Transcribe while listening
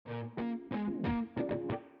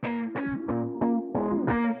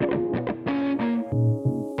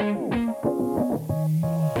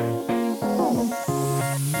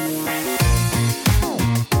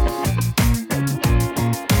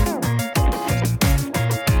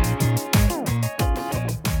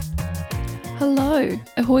Hello,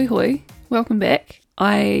 ahoy hoy, welcome back.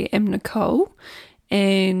 I am Nicole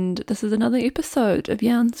and this is another episode of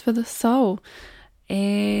Yarns for the Soul,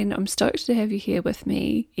 and I'm stoked to have you here with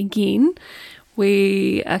me again.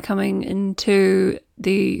 We are coming into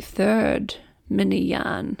the third mini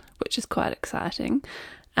yarn, which is quite exciting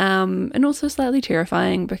and also slightly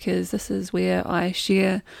terrifying because this is where I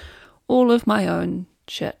share all of my own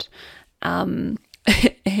shit and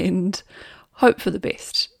hope for the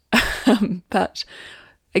best. But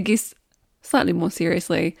I guess slightly more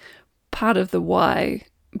seriously, part of the why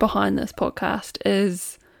behind this podcast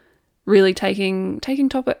is really taking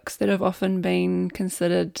topics that have often been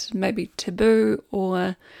considered maybe taboo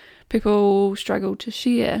or people struggle to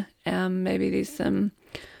share. Maybe there's some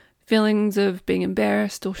feelings of being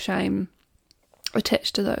embarrassed or shame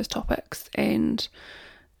attached to those topics, and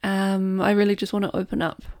I really just want to open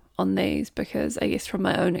up on these because I guess from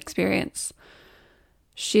my own experience,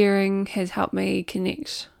 sharing has helped me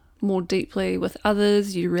connect more deeply with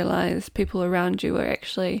others. You realise people around you are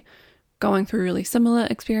actually going through really similar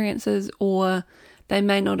experiences, or they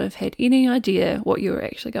may not have had any idea what you were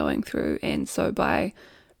actually going through, and so by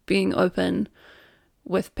being open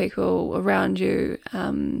with people around you,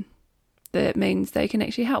 that means they can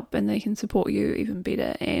actually help and they can support you even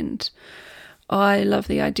better. And I love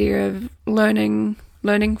the idea of learning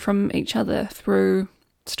from each other through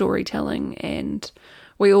storytelling, and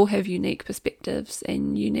we all have unique perspectives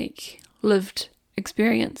and unique lived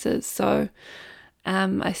experiences, so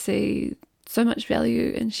I see so much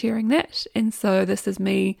value in sharing that, and so this is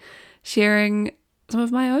me sharing some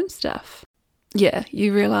of my own stuff. Yeah,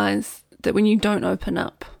 you realise that when you don't open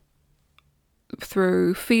up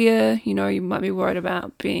through fear, you might be worried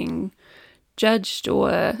about being judged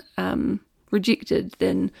or rejected,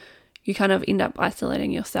 then you kind of end up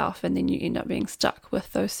isolating yourself, and then you end up being stuck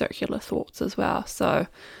with those circular thoughts as well. So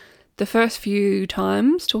the first few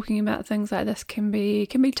times talking about things like this can be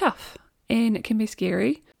tough and it can be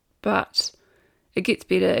scary, but it gets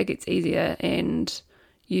better, it gets easier, and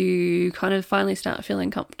you kind of finally start feeling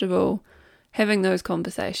comfortable having those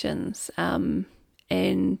conversations,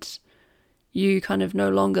 and you kind of no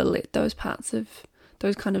longer let those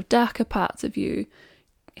kind of darker parts of you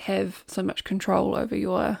have so much control over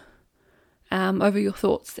your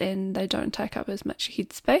thoughts, and they don't take up as much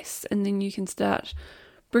headspace, and then you can start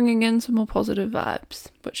bringing in some more positive vibes,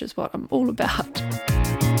 which is what I'm all about.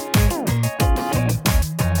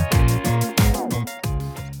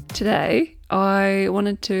 Today, I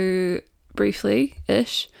wanted to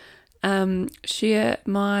briefly-ish share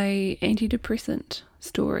my antidepressant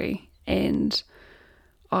story, and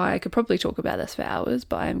I could probably talk about this for hours,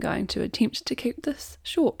 but I am going to attempt to keep this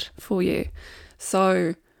short for you.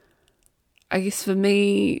 So I guess for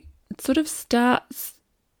me, it sort of starts,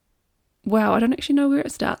 I don't actually know where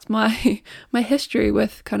it starts. My history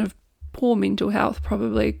with kind of poor mental health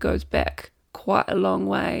probably goes back quite a long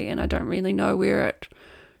way, and I don't really know where it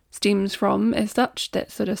stems from as such.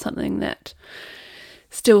 That's sort of something that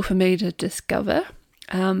still for me to discover.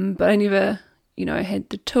 But I never, had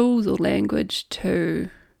the tools or language to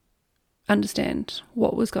understand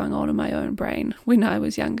what was going on in my own brain when I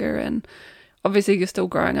was younger, and obviously you're still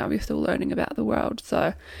growing up, you're still learning about the world,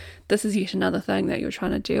 so this is yet another thing that you're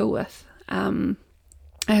trying to deal with. I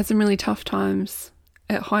had some really tough times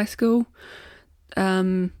at high school,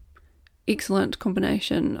 excellent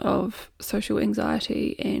combination of social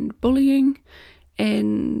anxiety and bullying,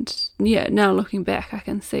 and now looking back I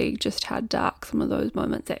can see just how dark some of those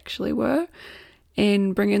moments actually were,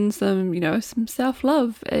 and bring in some some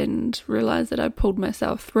self-love and realise that I pulled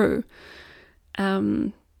myself through.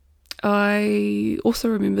 I also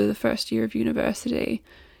remember the first year of university,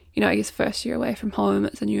 I guess first year away from home,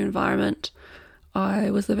 it's a new environment.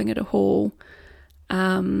 I was living at a hall,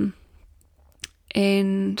 and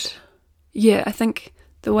I think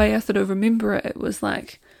the way I sort of remember it was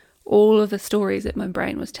like all of the stories that my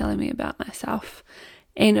brain was telling me about myself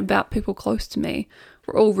and about people close to me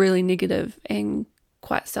were all really negative and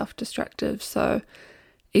quite self-destructive. So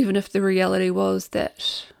even if the reality was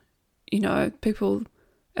that, people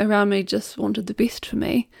around me just wanted the best for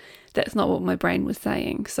me, that's not what my brain was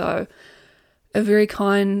saying. So a very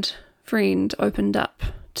kind friend opened up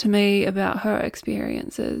to me about her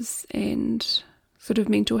experiences and sort of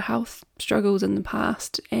mental health struggles in the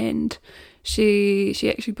past, and she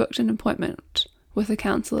actually booked an appointment with a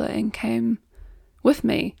counsellor and came with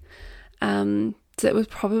me. So it was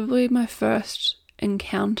probably my first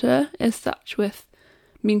encounter as such with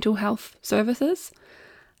mental health services.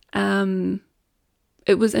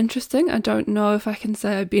 It was interesting. I don't know if I can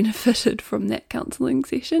say I benefited from that counselling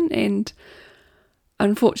session, and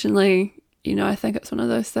unfortunately I think it's one of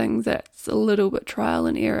those things that's a little bit trial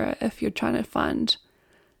and error if you're trying to find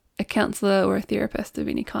a counsellor or a therapist of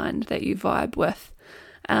any kind that you vibe with.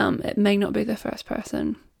 It may not be the first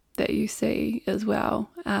person that you see as well.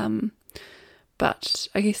 But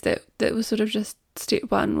I guess that was sort of just step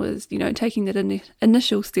one, was, taking that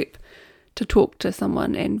initial step to talk to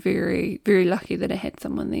someone, and very, very lucky that I had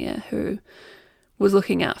someone there who was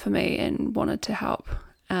looking out for me and wanted to help.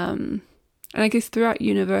 And I guess throughout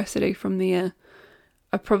university from there,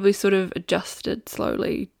 I probably sort of adjusted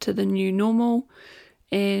slowly to the new normal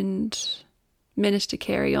and managed to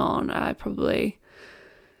carry on. I probably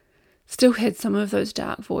still had some of those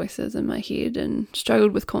dark voices in my head and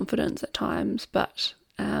struggled with confidence at times, but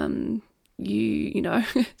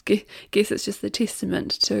guess it's just the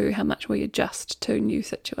testament to how much we adjust to new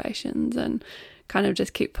situations and kind of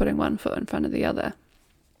just keep putting one foot in front of the other.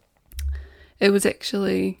 It was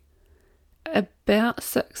actually about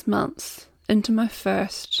 6 months into my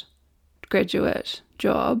first graduate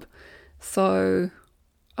job. So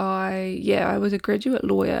I was a graduate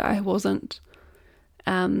lawyer. I wasn't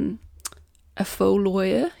a full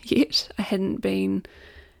lawyer yet. I hadn't been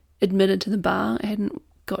admitted to the bar. I hadn't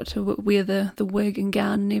got to wear the wig and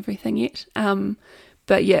gown and everything yet.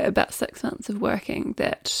 But yeah, about 6 months of working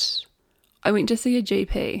that I went to see a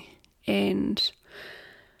GP, and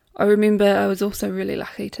I remember I was also really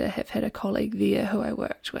lucky to have had a colleague there who I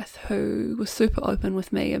worked with who was super open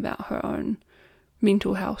with me about her own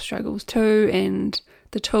mental health struggles too, and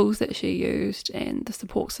the tools that she used and the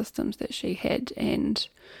support systems that she had. And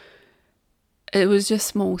it was just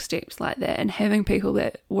small steps like that, and having people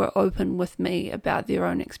that were open with me about their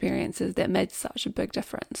own experiences, that made such a big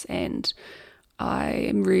difference. And I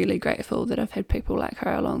am really grateful that I've had people like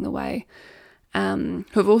her along the way, who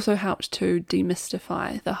have also helped to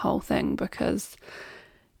demystify the whole thing, because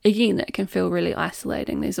again, it can feel really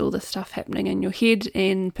isolating. There's all this stuff happening in your head,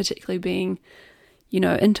 and particularly being,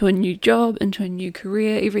 into a new job, into a new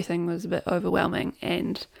career, everything was a bit overwhelming,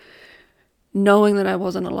 and knowing that I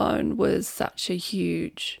wasn't alone was such a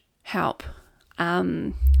huge help.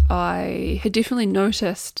 I had definitely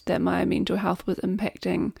noticed that my mental health was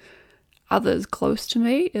impacting others close to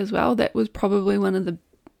me as well. That was probably one of the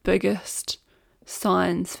biggest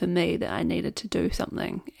signs for me that I needed to do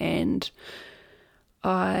something. And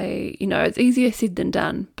it's easier said than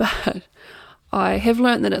done, but I have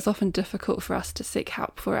learned that it's often difficult for us to seek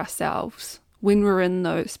help for ourselves when we're in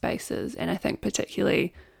those spaces. And I think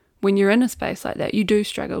particularly when you're in a space like that, you do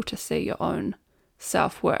struggle to see your own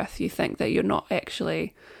self-worth. You think that you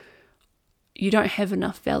don't have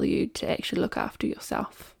enough value to actually look after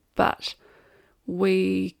yourself. But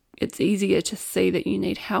it's easier to see that you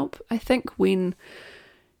need help, I think, when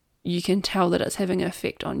you can tell that it's having an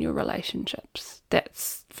effect on your relationships.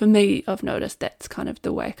 That's, for me, I've noticed that's kind of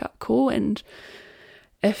the wake-up call. And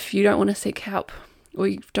if you don't want to seek help, or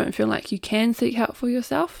you don't feel like you can seek help for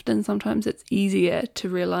yourself, then sometimes it's easier to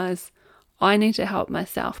realise I need to help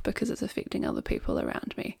myself because it's affecting other people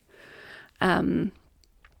around me.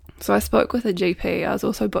 So I spoke with a GP. I was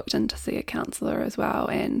also booked in to see a counsellor as well.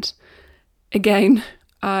 And again,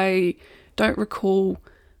 I don't recall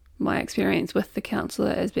my experience with the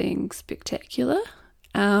counsellor as being spectacular.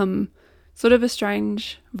 Sort of a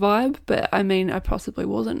strange vibe, but I mean, I possibly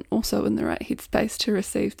wasn't also in the right headspace to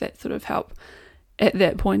receive that sort of help at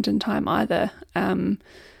that point in time either.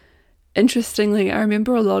 Interestingly, I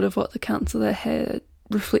remember a lot of what the counsellor had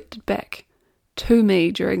reflected back to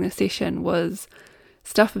me during the session was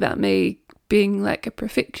stuff about me being like a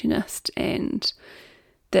perfectionist, and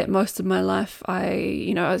that most of my life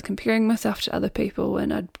I was comparing myself to other people,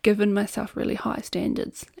 and I'd given myself really high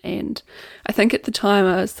standards. And I think at the time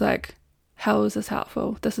I was like, how is this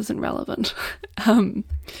helpful? This isn't relevant.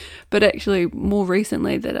 But actually more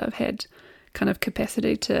recently that I've had kind of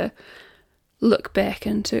capacity to look back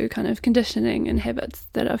into kind of conditioning and habits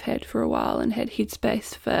that I've had for a while and had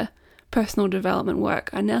headspace for personal development work,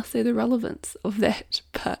 I now see the relevance of that.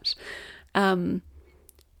 But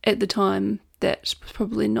at the time, that's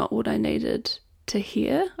probably not what I needed to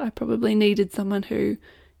hear. I probably needed someone who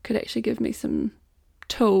could actually give me some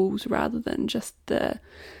tools rather than just the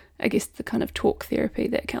kind of talk therapy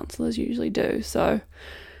that counsellors usually do. So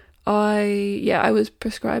I was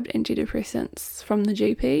prescribed antidepressants from the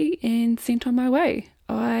GP and sent on my way.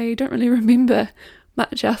 I don't really remember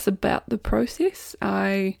much else about the process.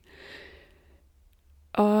 I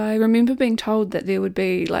remember being told that there would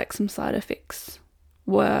be like some side effects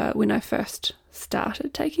when I first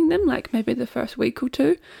started taking them, like maybe the first week or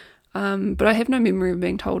two. But I have no memory of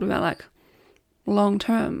being told about like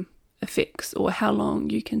long-term effects or how long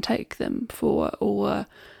you can take them for, or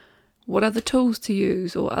what other tools to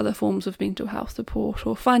use or other forms of mental health support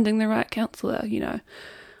or finding the right counsellor,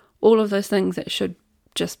 all of those things that should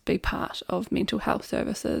just be part of mental health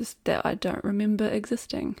services that I don't remember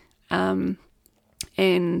existing. And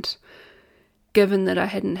given that I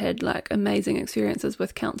hadn't had amazing experiences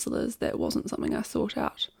with counsellors, that wasn't something I sought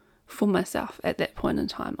out for myself at that point in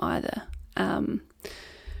time either.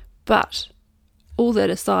 But all that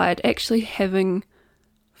aside, actually having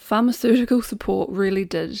pharmaceutical support really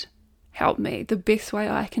did help me. The best way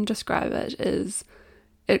I can describe it is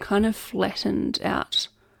it kind of flattened out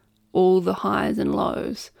all the highs and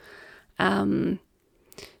lows. And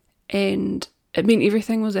it meant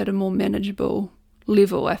everything was at a more manageable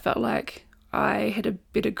level. I felt like I had a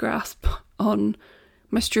better grasp on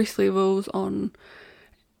my stress levels, on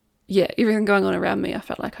everything going on around me. I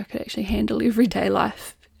felt like I could actually handle everyday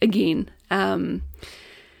life again. And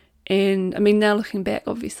I mean, now looking back,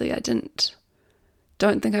 obviously I don't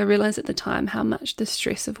think I realised at the time how much the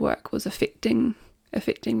stress of work was affecting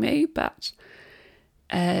me, but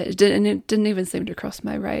it didn't even seem to cross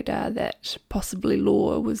my radar that possibly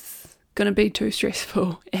law was going to be too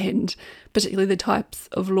stressful, and particularly the types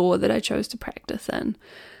of law that I chose to practice in.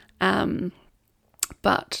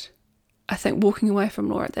 But I think walking away from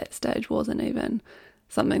law at that stage wasn't even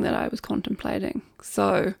something that I was contemplating.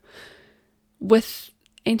 So with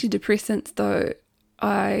antidepressants, though,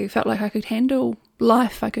 I felt like I could handle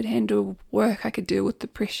life, I could handle work, I could deal with the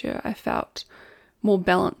pressure. I felt more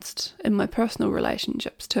balanced in my personal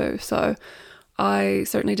relationships too. So I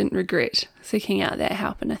certainly didn't regret seeking out that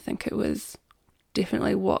help, and I think it was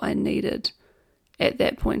definitely what I needed at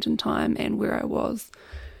that point in time and where I was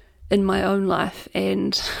in my own life.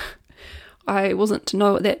 And I wasn't to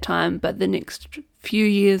know at that time, but the next few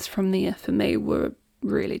years from there for me were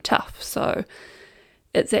really tough. So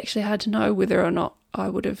it's actually hard to know whether or not I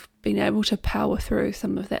would have been able to power through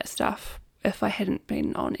some of that stuff if I hadn't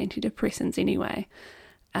been on antidepressants anyway.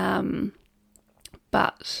 But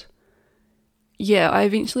yeah, I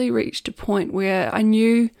eventually reached a point where I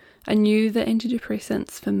knew that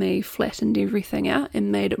antidepressants for me flattened everything out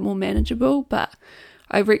and made it more manageable, but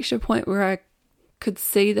I reached a point where I could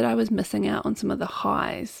see that I was missing out on some of the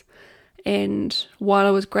highs. And while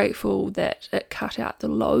I was grateful that it cut out the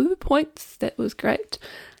low points, that was great.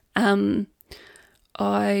 I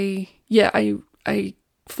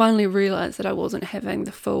finally realised that I wasn't having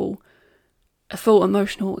a full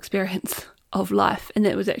emotional experience of life, and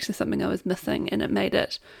that was actually something I was missing, and it made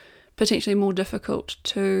it potentially more difficult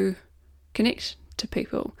to connect to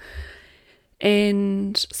people.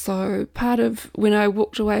 And so part of when I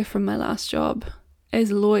walked away from my last job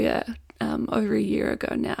as a lawyer over a year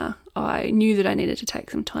ago now, I knew that I needed to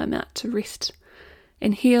take some time out to rest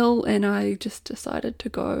and heal, and I just decided to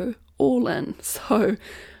go all in. So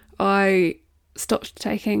I stopped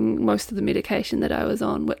taking most of the medication that I was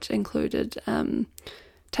on, which included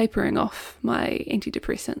tapering off my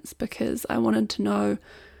antidepressants, because I wanted to know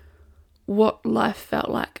what life felt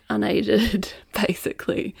like unaided,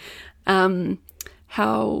 basically. Figuring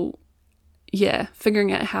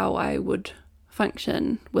out how I would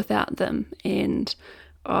function without them. And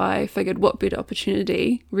I figured what better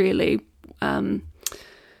opportunity really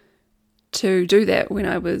to do that when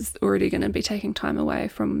I was already going to be taking time away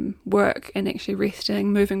from work and actually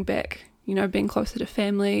resting, moving back, being closer to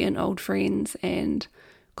family and old friends, and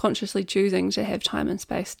consciously choosing to have time and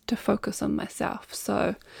space to focus on myself.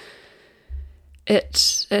 So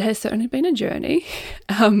it has certainly been a journey.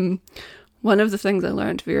 One of the things I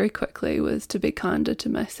learned very quickly was to be kinder to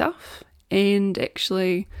myself, and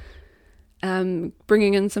actually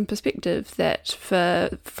bringing in some perspective that for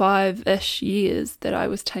 5-ish years that I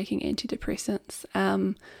was taking antidepressants,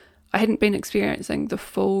 I hadn't been experiencing the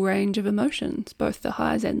full range of emotions, both the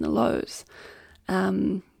highs and the lows.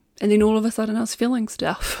 And then all of a sudden I was feeling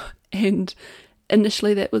stuff, and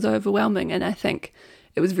initially that was overwhelming, and I think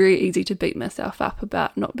it was very easy to beat myself up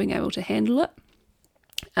about not being able to handle it.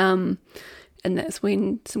 And that's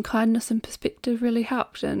when some kindness and perspective really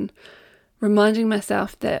helped, and reminding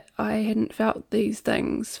myself that I hadn't felt these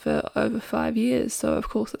things for over 5 years, so of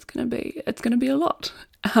course it's going to be a lot.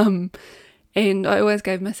 And I always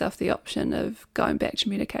gave myself the option of going back to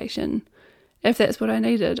medication if that's what I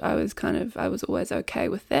needed. I was always okay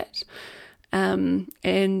with that. And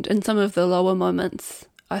in some of the lower moments,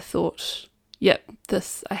 I thought, I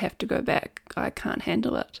have to go back. I can't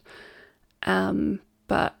handle it.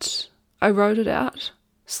 But I wrote it out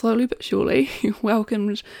slowly but surely,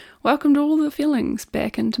 welcomed all the feelings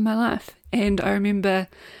back into my life. And I remember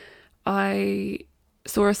I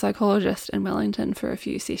saw a psychologist in Wellington for a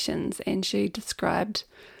few sessions, and she described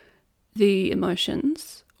the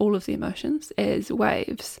emotions, all of the emotions, as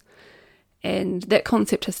waves. And that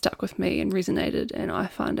concept has stuck with me and resonated, and I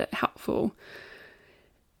find it helpful.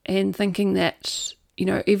 And thinking that,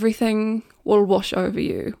 everything will wash over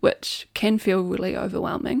you, which can feel really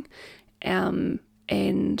overwhelming. And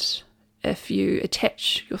if you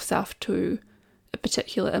attach yourself to a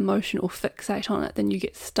particular emotion or fixate on it, then you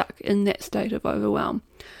get stuck in that state of overwhelm.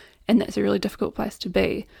 And that's a really difficult place to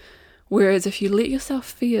be. Whereas if you let yourself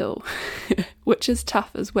feel, which is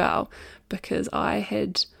tough as well, because I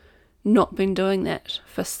had not been doing that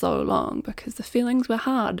for so long because the feelings were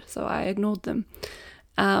hard, so I ignored them.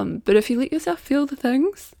 But if you let yourself feel the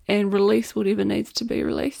things and release whatever needs to be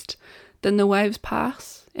released, then the waves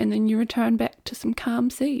pass and then you return back to some calm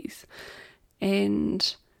seas.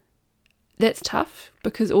 And that's tough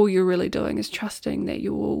because all you're really doing is trusting that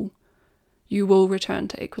you will return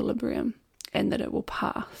to equilibrium and that it will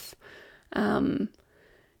pass. And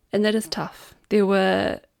that is tough. There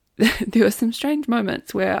were some strange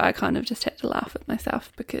moments where I kind of just had to laugh at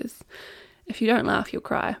myself, because if you don't laugh, you'll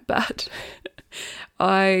cry. But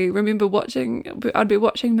I remember I'd be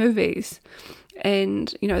watching movies,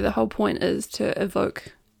 and, the whole point is to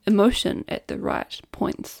evoke emotion at the right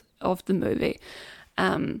points of the movie.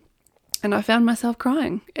 And I found myself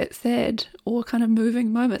crying at sad or kind of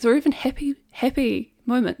moving moments, or even happy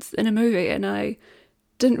moments in a movie, and I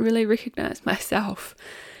didn't really recognize myself.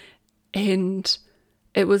 And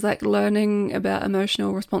it was like learning about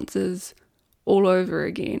emotional responses all over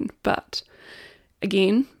again. But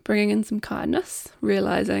again, bringing in some kindness,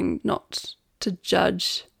 realizing not to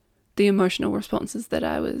judge the emotional responses that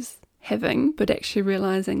I was having, but actually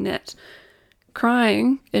realizing that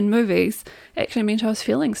crying in movies actually meant I was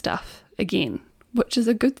feeling stuff again, which is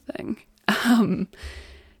a good thing.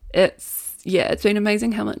 It's been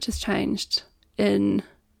amazing how much has changed in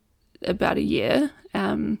about a year.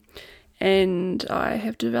 And I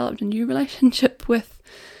have developed a new relationship with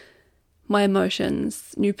my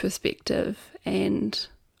emotions, new perspective, and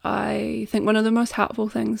I think one of the most helpful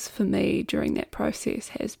things for me during that process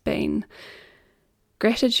has been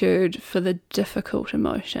gratitude for the difficult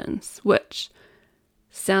emotions, which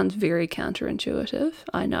sounds very counterintuitive,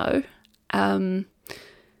 I know. But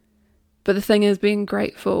the thing is, being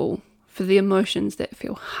grateful for the emotions that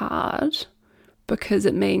feel hard, because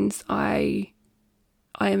it means I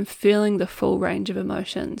am feeling the full range of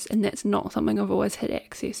emotions, and that's not something I've always had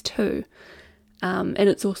access to. And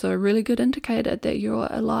it's also a really good indicator that you're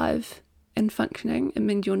alive and functioning. It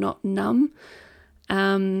means you're not numb.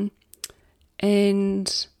 And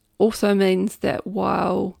also means that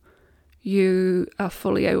while you are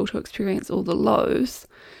fully able to experience all the lows,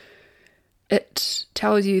 it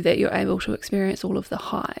tells you that you're able to experience all of the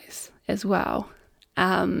highs as well.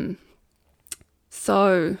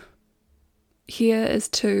 So here is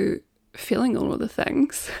to feeling all of the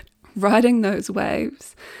things, riding those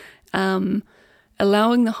waves,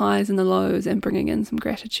 allowing the highs and the lows, and bringing in some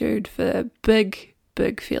gratitude for big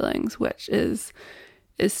feelings, which is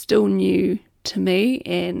still new to me.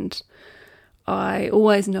 And I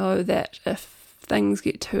always know that if things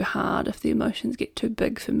get too hard, if the emotions get too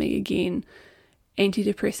big for me again,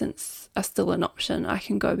 antidepressants are still an option. I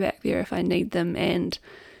can go back there if I need them. And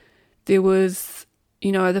there was,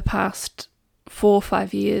 the past 4 or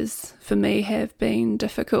 5 years for me have been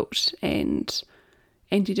difficult, and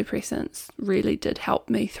antidepressants really did help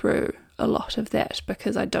me through a lot of that,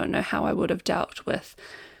 because I don't know how I would have dealt with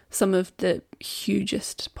some of the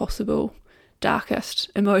hugest possible,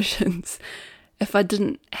 darkest emotions if I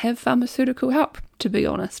didn't have pharmaceutical help, to be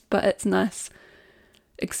honest. But it's nice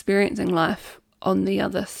experiencing life on the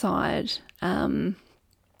other side, and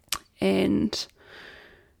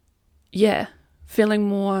feeling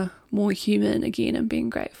more human again, and being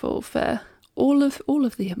grateful for all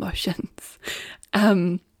of the emotions.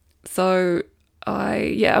 So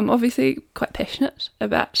I'm obviously quite passionate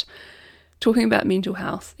about talking about mental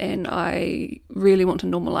health, and I really want to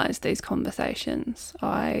normalize these conversations.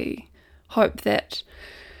 I hope that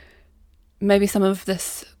maybe some of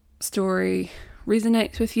this story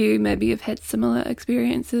resonates with you. Maybe you've had similar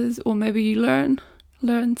experiences, or maybe you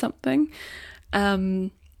learn something.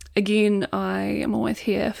 Again, I am always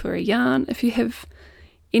here for a yarn. If you have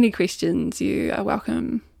any questions, you are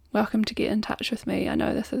welcome to get in touch with me. I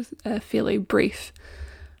know this is a fairly brief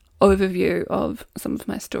overview of some of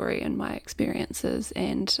my story and my experiences,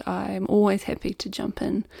 and I'm always happy to jump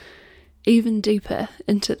in even deeper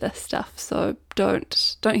into this stuff. So don't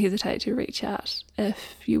hesitate to reach out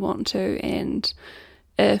if you want to, and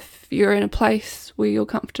if you're in a place where you're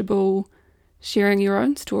comfortable sharing your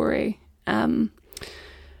own story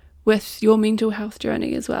with your mental health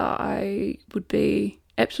journey as well, I would be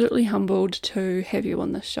absolutely humbled to have you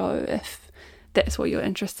on the show if that's what you're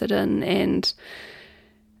interested in, and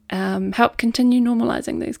help continue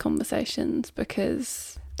normalizing these conversations,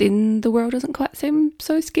 because then the world doesn't quite seem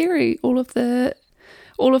so scary. All of the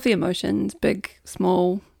emotions, big,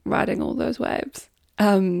 small, riding all those waves.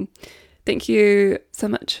 Thank you so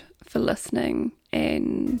much for listening,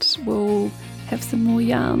 and we'll have some more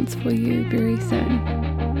yarns for you very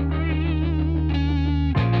soon.